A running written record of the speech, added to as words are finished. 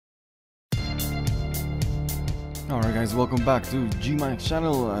Alright guys, welcome back to GMax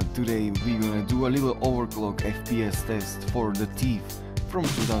channel. Today we're gonna do a little overclock FPS test for the Thief from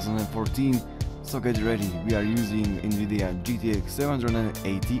 2014. So get ready, we are using NVIDIA GTX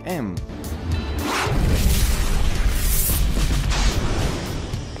 750M.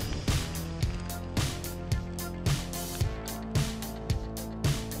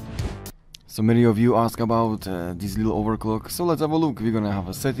 So many of you ask about this little overclock, so let's have a look. We're gonna have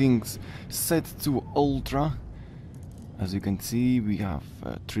a settings set to ultra. As you can see, we have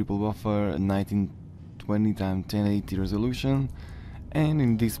triple buffer, 1920 x 1080 resolution, and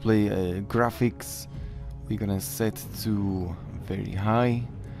in display graphics we're gonna set to very high.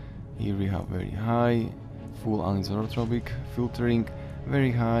 Here we have very high, full anisotropic filtering,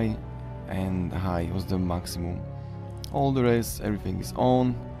 very high, and high was the maximum. All the rest, everything is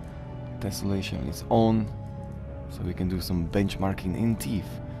on. Tessellation is on, so we can do some benchmarking in Thief.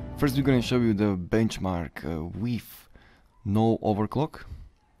 First we're gonna show you the benchmark with no overclock,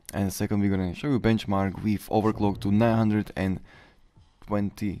 and second we're gonna show you benchmark with overclock to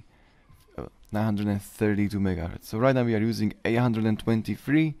 932 MHz. So right now we are using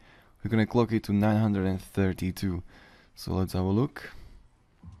 823, we're gonna clock it to 932. So let's have a look.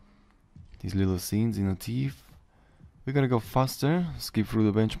 These little scenes in a Thief. We're gonna go faster, skip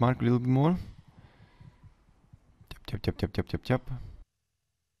through the benchmark a little bit more. Tap, tap, tap, tap, tap, tap.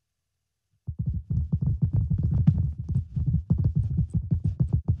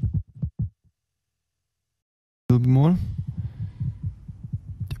 A little bit more.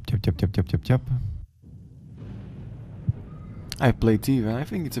 Tap, tap, tap, tap, tap, tap. I played Thief and I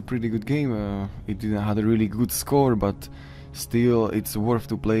think it's a pretty good game. It didn't have a really good score, but still it's worth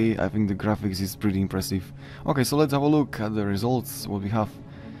to play. I think the graphics is pretty impressive. Okay, so let's have a look at the results. What we have: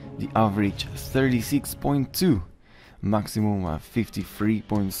 the average 36.2, maximum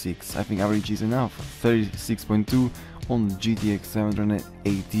 53.6. I think average is enough. 36.2 on GTX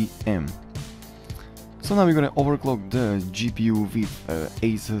 780M. So now we're gonna overclock the GPU with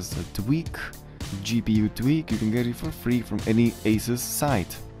Asus Tweak GPU Tweak. You can get it for free from any Asus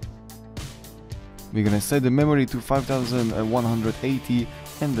site. We're gonna set the memory to 5180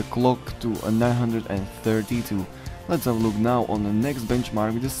 and the clock to 932. Let's have a look now on the next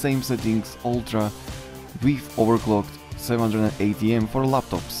benchmark with the same settings, ultra, with overclocked 780M for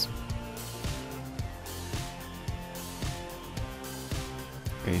laptops.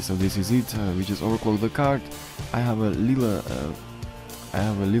 Okay, so this is it. We just overclocked the card. I have a little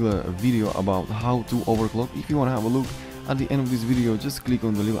video about how to overclock. If you wanna have a look at the end of this video, just click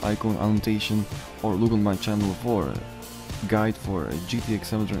on the little icon annotation or look on my channel for a guide for GTX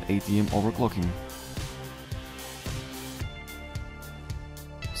 780M overclocking.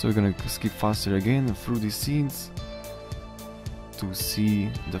 So we're gonna skip faster again through these scenes to see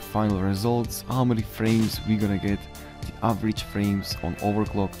the final results, how many frames we're gonna get, the average frames on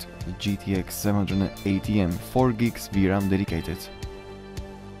overclocked GTX 780M, 4 gigs VRAM dedicated.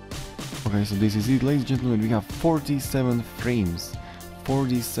 Okay, so this is it, ladies and gentlemen. We have 47 frames,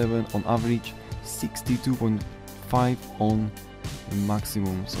 47 on average, 62.5 on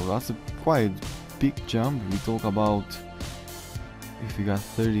maximum. So that's a quite big jump. We talk about, if you got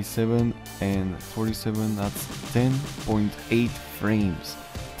 37 and 47, that's 10.8 frames.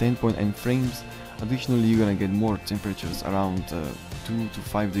 10.8 frames. Additionally, you're gonna get more temperatures around 2 to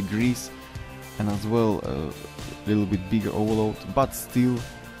 5 degrees, and as well a little bit bigger overload, but still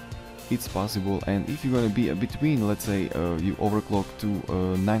it's possible. And if you're gonna be between, let's say you overclock to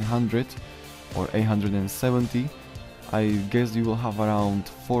 900 or 870, I guess you will have around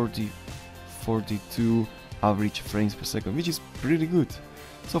 42 average frames per second, which is pretty good.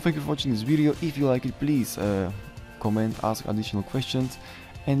 So thank you for watching this video. If you like it, please comment, ask additional questions,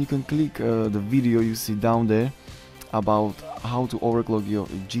 and you can click the video you see down there about how to overclock your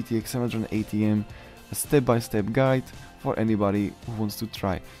GTX 780M, a step-by-step guide for anybody who wants to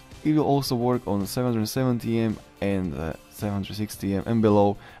try. It will also work on 770M and 760M and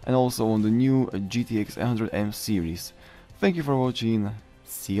below, and also on the new GTX 800M series. Thank you for watching,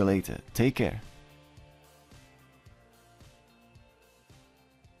 see you later, take care.